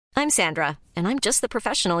I'm Sandra, and I'm just the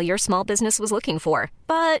professional your small business was looking for.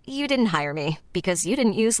 But you didn't hire me because you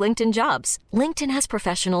didn't use LinkedIn Jobs. LinkedIn has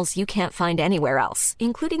professionals you can't find anywhere else,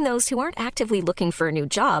 including those who aren't actively looking for a new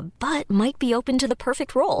job, but might be open to the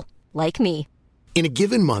perfect role, like me. In a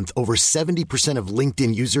given month, over 70% of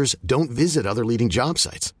LinkedIn users don't visit other leading job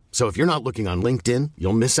sites. So if you're not looking on LinkedIn,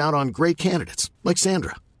 you'll miss out on great candidates like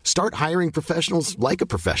Sandra. Start hiring professionals like a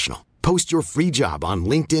professional. Post your free job on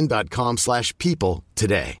linkedin.com/people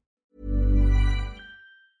today.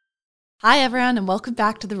 Hi everyone, and welcome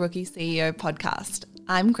back to the Rookie CEO podcast.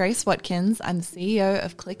 I'm Grace Watkins. I'm the CEO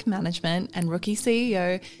of Click Management, and Rookie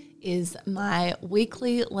CEO is my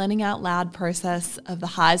weekly learning out loud process of the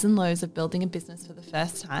highs and lows of building a business for the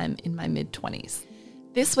first time in my mid-20s.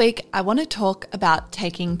 This week, I want to talk about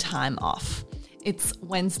taking time off. It's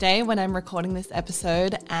Wednesday when I'm recording this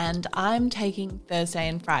episode, and I'm taking Thursday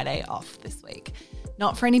and Friday off this week.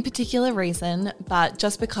 Not for any particular reason, but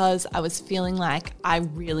just because I was feeling like I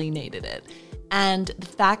really needed it. And the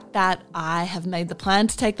fact that I have made the plan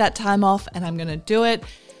to take that time off and I'm going to do it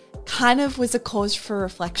kind of was a cause for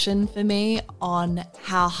reflection for me on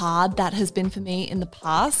how hard that has been for me in the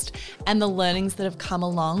past and the learnings that have come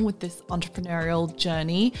along with this entrepreneurial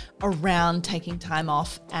journey around taking time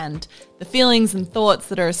off and the feelings and thoughts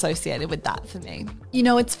that are associated with that for me. You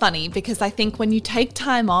know, it's funny because I think when you take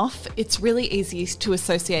time off, it's really easy to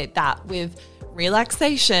associate that with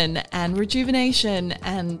relaxation and rejuvenation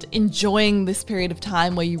and enjoying this period of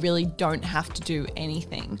time where you really don't have to do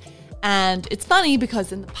anything. And it's funny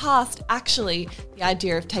because in the past, actually, the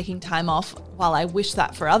idea of taking time off, while I wish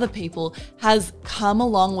that for other people, has come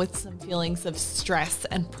along with some feelings of stress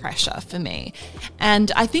and pressure for me.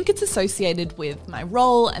 And I think it's associated with my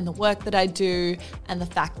role and the work that I do and the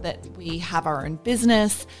fact that we have our own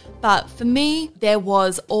business. But for me, there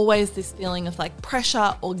was always this feeling of like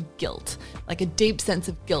pressure or guilt, like a deep sense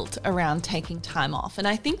of guilt around taking time off. And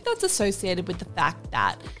I think that's associated with the fact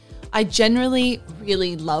that I generally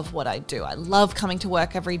really love what I do. I love coming to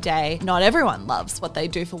work every day. Not everyone loves what they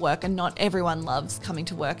do for work, and not everyone loves coming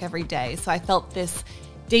to work every day. So I felt this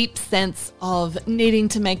deep sense of needing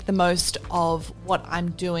to make the most of what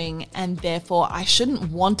I'm doing, and therefore I shouldn't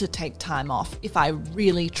want to take time off if I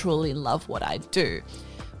really truly love what I do.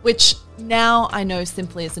 Which now I know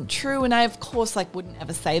simply isn't true, and I of course wouldn't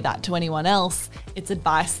ever say that to anyone else. It's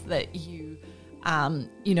advice that you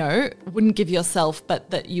wouldn't give yourself, but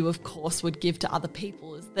that you of course would give to other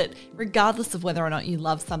people, is that regardless of whether or not you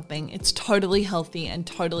love something, it's totally healthy and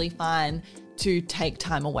totally fine to take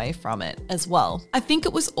time away from it as well. I think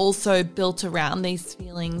it was also built around these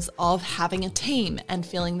feelings of having a team and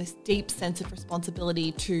feeling this deep sense of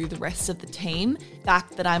responsibility to the rest of the team. The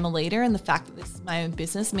fact that I'm a leader and the fact that this is my own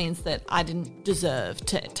business means that I didn't deserve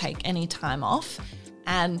to take any time off,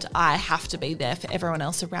 and I have to be there for everyone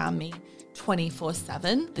else around me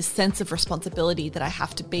 24/7, the sense of responsibility that I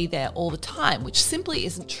have to be there all the time, which simply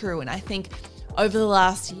isn't true. And I think over the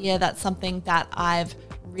last year, that's something that I've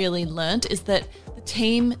really learned, is that the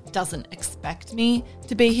team doesn't expect me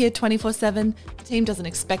to be here 24/7. The team doesn't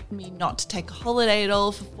expect me not to take a holiday at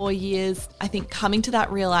all for 4 years. I think coming to that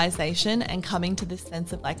realization and coming to this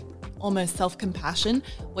sense of almost self-compassion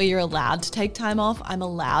where you're allowed to take time off. I'm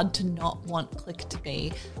allowed to not want Click to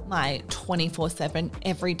be my 24/7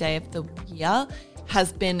 every day of the year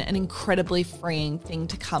has been an incredibly freeing thing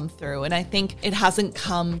to come through. And I think it hasn't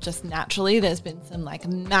come just naturally. There's been some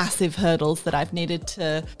massive hurdles that I've needed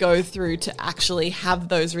to go through to actually have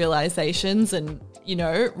those realizations and,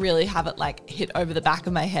 really have it hit over the back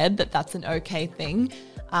of my head that that's an okay thing.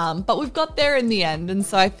 But we've got there in the end. And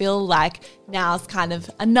so I feel like now's kind of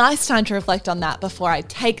a nice time to reflect on that before I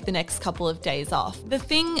take the next couple of days off. The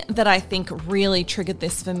thing that I think really triggered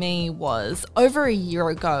this for me was over a year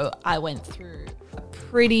ago, I went through a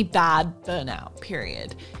pretty bad burnout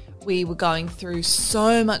period. We were going through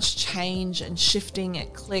so much change and shifting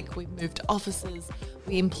at Click. We moved offices.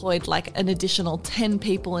 We employed an additional 10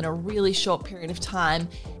 people in a really short period of time.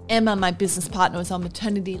 Emma, my business partner, was on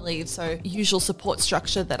maternity leave, so usual support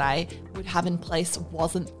structure that I would have in place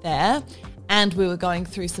wasn't there. And we were going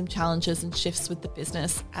through some challenges and shifts with the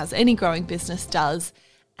business, as any growing business does.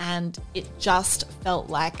 And it just felt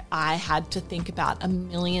like I had to think about a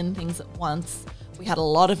million things at once. We had a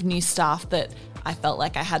lot of new staff that I felt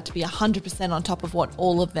like I had to be 100% on top of what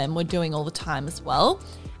all of them were doing all the time as well.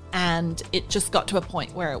 And it just got to a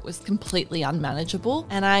point where it was completely unmanageable.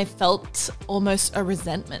 And I felt almost a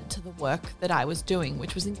resentment to the work that I was doing,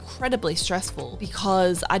 which was incredibly stressful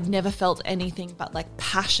because I'd never felt anything but like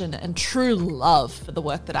passion and true love for the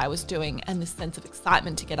work that I was doing and this sense of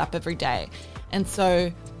excitement to get up every day. And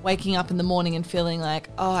so waking up in the morning and feeling like,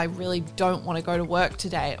 oh, I really don't want to go to work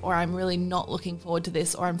today, or I'm really not looking forward to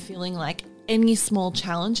this, or I'm feeling like any small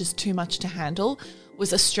challenge is too much to handle,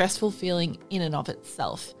 was a stressful feeling in and of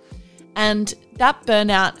itself. And that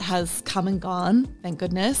burnout has come and gone, thank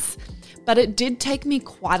goodness, but it did take me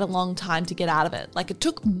quite a long time to get out of it. Like, it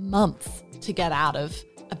took months to get out of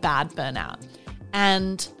a bad burnout.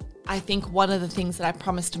 And I think one of the things that I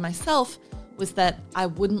promised to myself was that I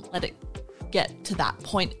wouldn't let it get to that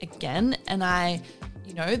point again. And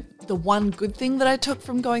the one good thing that I took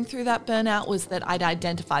from going through that burnout was that I'd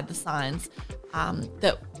identified the signs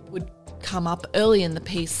that would come up early in the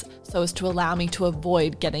piece so as to allow me to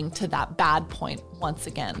avoid getting to that bad point once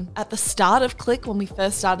again. At the start of Click, when we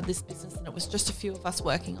first started this business and it was just a few of us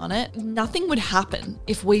working on it, nothing would happen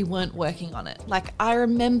if we weren't working on it. Like, I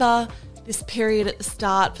remember this period at the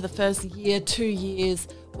start for the first year, 2 years,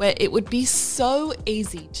 where it would be so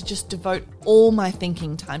easy to just devote all my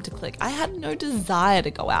thinking time to Click. I had no desire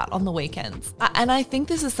to go out on the weekends. And I think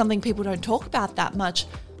this is something people don't talk about that much,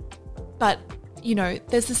 but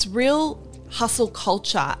there's this real hustle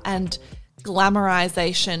culture and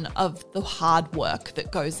glamorization of the hard work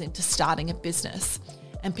that goes into starting a business.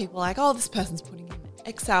 And people are like, oh, this person's putting in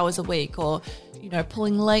X hours a week, or,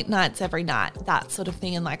 pulling late nights every night, that sort of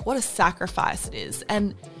thing. And like, what a sacrifice it is.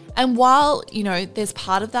 And while, there's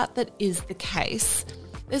part of that is the case,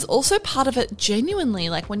 there's also part of it genuinely,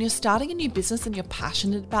 like when you're starting a new business and you're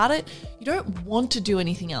passionate about it, you don't want to do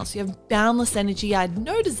anything else. You have boundless energy. I had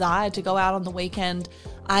no desire to go out on the weekend.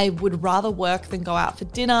 I would rather work than go out for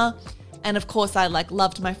dinner. And of course, I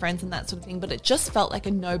loved my friends and that sort of thing, but it just felt like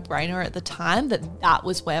a no-brainer at the time that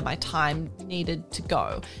was where my time needed to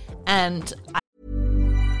go. And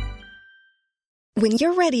when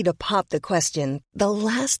you're ready to pop the question, the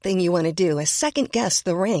last thing you want to do is second-guess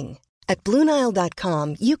the ring. At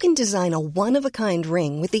BlueNile.com, you can design a one-of-a-kind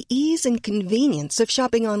ring with the ease and convenience of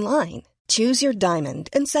shopping online. Choose your diamond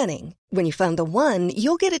and setting. When you find the one,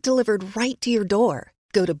 you'll get it delivered right to your door.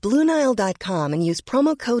 Go to BlueNile.com and use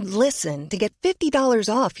promo code LISTEN to get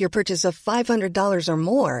 $50 off your purchase of $500 or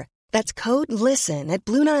more. That's code LISTEN at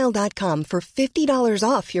BlueNile.com for $50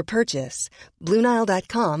 off your purchase.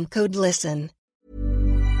 BlueNile.com, code LISTEN.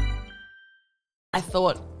 I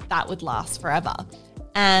thought that would last forever.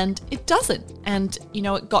 And it doesn't. And,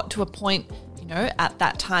 it got to a point, at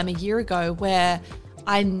that time a year ago where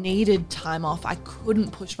I needed time off. I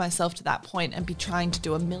couldn't push myself to that point and be trying to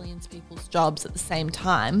do a million people's jobs at the same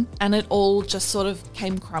time. And it all just sort of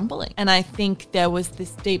came crumbling. And I think there was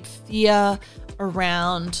this deep fear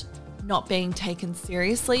around not being taken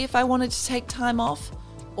seriously if I wanted to take time off,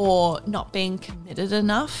 or not being committed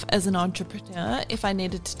enough as an entrepreneur if I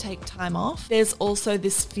needed to take time off. There's also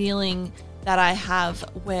this feeling that I have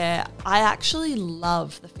where I actually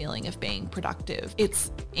love the feeling of being productive.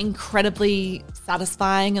 It's incredibly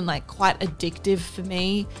satisfying and quite addictive for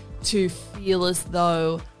me to feel as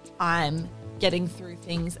though I'm getting through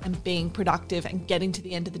things and being productive and getting to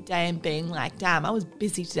the end of the day and being like, damn, I was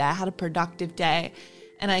busy today. I had a productive day.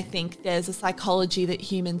 And I think there's a psychology that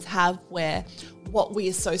humans have where what we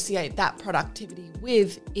associate that productivity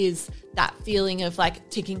with is that feeling of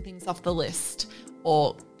ticking things off the list,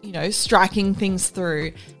 or striking things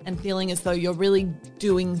through and feeling as though you're really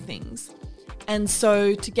doing things. And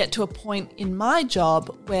so to get to a point in my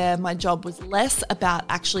job where my job was less about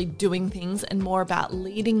actually doing things and more about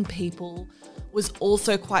leading people was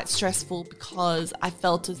also quite stressful, because I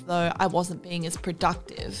felt as though I wasn't being as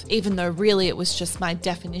productive, even though really it was just my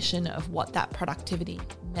definition of what that productivity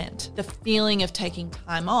meant. The feeling of taking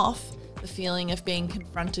time off, the feeling of being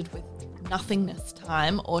confronted with nothingness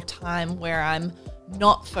time, or time where I'm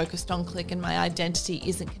not focused on Click and my identity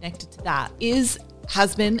isn't connected to that,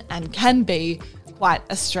 has been and can be quite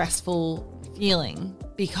a stressful feeling,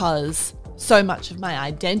 because so much of my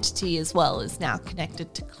identity as well is now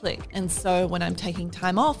connected to Click. And so when I'm taking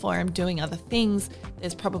time off or I'm doing other things,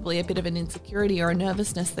 there's probably a bit of an insecurity or a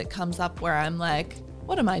nervousness that comes up where I'm like,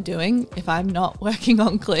 what am I doing if I'm not working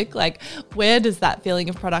on Click? Where does that feeling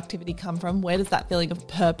of productivity come from? Where does that feeling of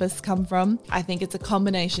purpose come from? I think it's a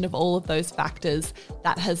combination of all of those factors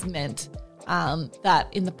that has meant that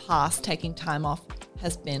in the past, taking time off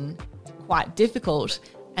has been quite difficult.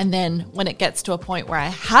 And then when it gets to a point where I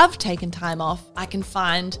have taken time off, I can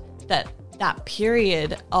find that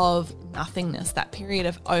period of nothingness, that period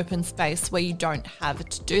of open space where you don't have a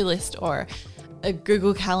to-do list or a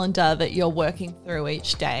Google Calendar that you're working through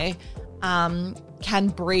each day can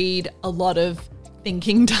breed a lot of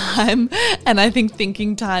thinking time. And I think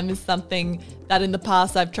thinking time is something that in the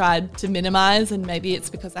past I've tried to minimize, and maybe it's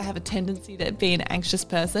because I have a tendency to be an anxious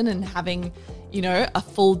person, and having, you know, a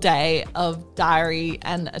full day of diary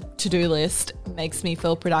and a to-do list makes me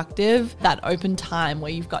feel productive. That open time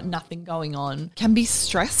where you've got nothing going on can be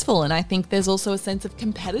stressful. And I think there's also a sense of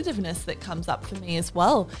competitiveness that comes up for me as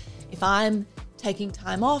well. If I'm taking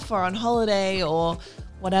time off or on holiday or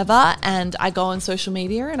whatever, and I go on social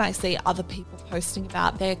media and I see other people posting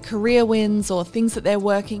about their career wins or things that they're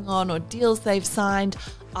working on or deals they've signed,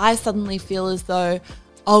 I suddenly feel as though,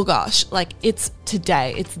 oh gosh, like it's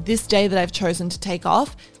today. It's this day that I've chosen to take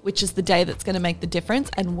off, which is the day that's going to make the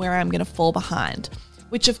difference and where I'm going to fall behind,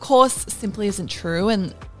 which of course simply isn't true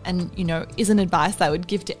and you know, isn't advice I would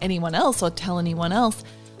give to anyone else or tell anyone else.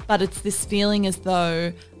 But it's this feeling as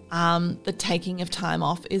though the taking of time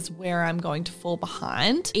off is where I'm going to fall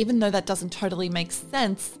behind, even though that doesn't totally make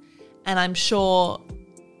sense. And I'm sure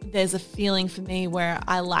there's a feeling for me where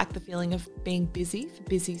I like the feeling of being busy for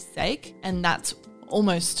busy's sake. And that's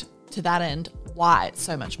almost to that end why it's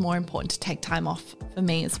so much more important to take time off for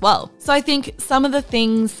me as well. So I think some of the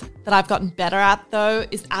things that I've gotten better at though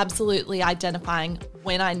is absolutely identifying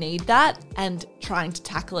when I need that and trying to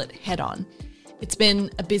tackle it head on. It's been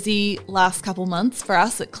a busy last couple months for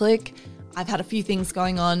us at Click. I've had a few things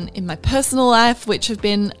going on in my personal life, which have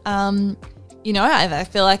been, I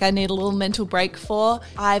feel like I need a little mental break for.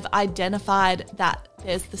 I've identified that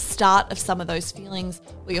there's the start of some of those feelings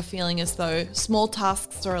where you're feeling as though small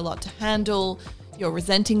tasks are a lot to handle, you're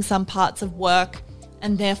resenting some parts of work,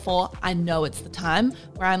 and therefore I know it's the time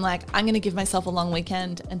where I'm like, I'm going to give myself a long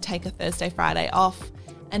weekend and take a Thursday, Friday off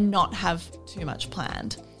and not have too much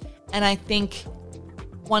planned. And I think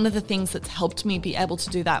one of the things that's helped me be able to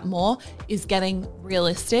do that more is getting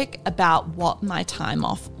realistic about what my time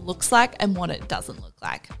off looks like and what it doesn't look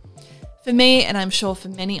like. For me, and I'm sure for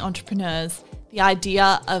many entrepreneurs, the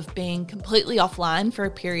idea of being completely offline for a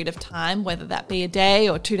period of time, whether that be a day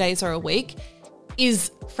or 2 days or a week,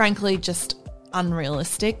 is frankly just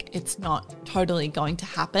unrealistic. It's not totally going to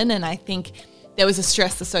happen. And I think there was a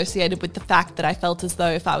stress associated with the fact that I felt as though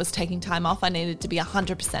if I was taking time off, I needed to be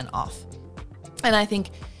 100% off. And I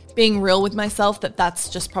think being real with myself that that's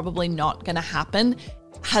just probably not going to happen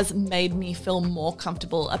has made me feel more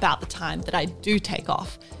comfortable about the time that I do take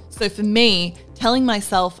off. So for me, telling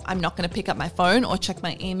myself I'm not going to pick up my phone or check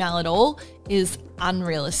my email at all is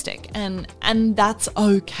unrealistic, and that's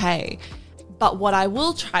okay. But what I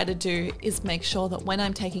will try to do is make sure that when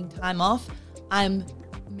I'm taking time off, I'm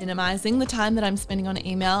minimizing the time that I'm spending on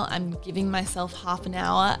email. I'm giving myself half an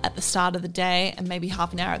hour at the start of the day and maybe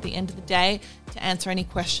half an hour at the end of the day to answer any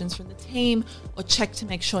questions from the team or check to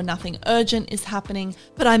make sure nothing urgent is happening.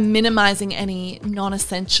 But I'm minimizing any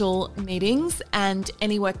non-essential meetings, and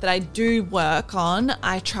any work that I do work on,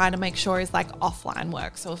 I try to make sure is like offline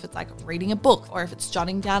work. So if it's like reading a book or if it's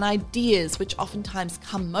jotting down ideas, which oftentimes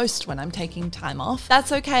come most when I'm taking time off,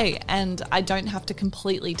 that's okay. And I don't have to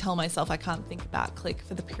completely tell myself I can't think about Click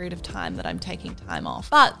for the period of time that I'm taking time off,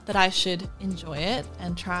 but that I should enjoy it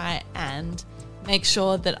and try and make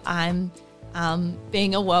sure that I'm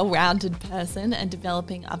being a well-rounded person and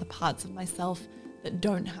developing other parts of myself that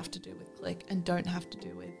don't have to do with Click and don't have to do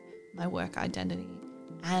with my work identity,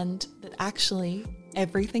 and that actually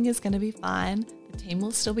everything is going to be fine. The team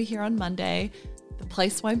will still be here on Monday. The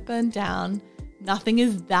place won't burn down. Nothing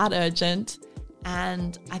is that urgent.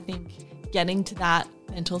 And I think getting to that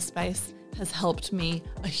mental space has helped me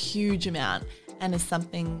a huge amount and is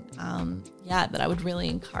something, that I would really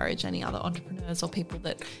encourage any other entrepreneurs or people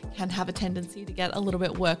that can have a tendency to get a little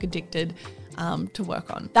bit work addicted to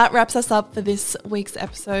work on. That wraps us up for this week's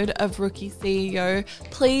episode of Rookie CEO.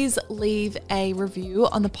 Please leave a review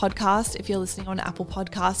on the podcast if you're listening on Apple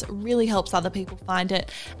Podcasts. It really helps other people find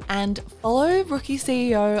it. And follow Rookie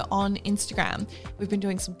CEO on Instagram. We've been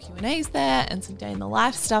doing some Q&As there and some day in the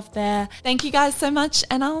life stuff there. Thank you guys so much,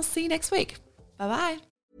 and I'll see you next week. Bye-bye.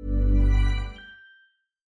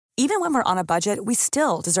 Even when we're on a budget, we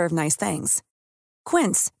still deserve nice things.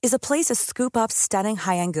 Quince is a place to scoop up stunning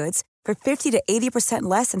high-end goods for 50 to 80%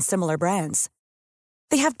 less than similar brands.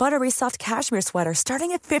 They have buttery soft cashmere sweaters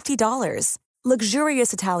starting at $50,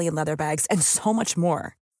 luxurious Italian leather bags, and so much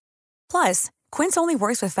more. Plus, Quince only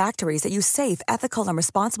works with factories that use safe, ethical, and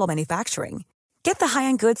responsible manufacturing. Get the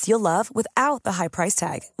high-end goods you'll love without the high price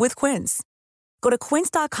tag with Quince. Go to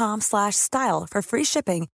quince.com/style for free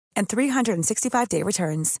shipping and 365-day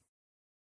returns.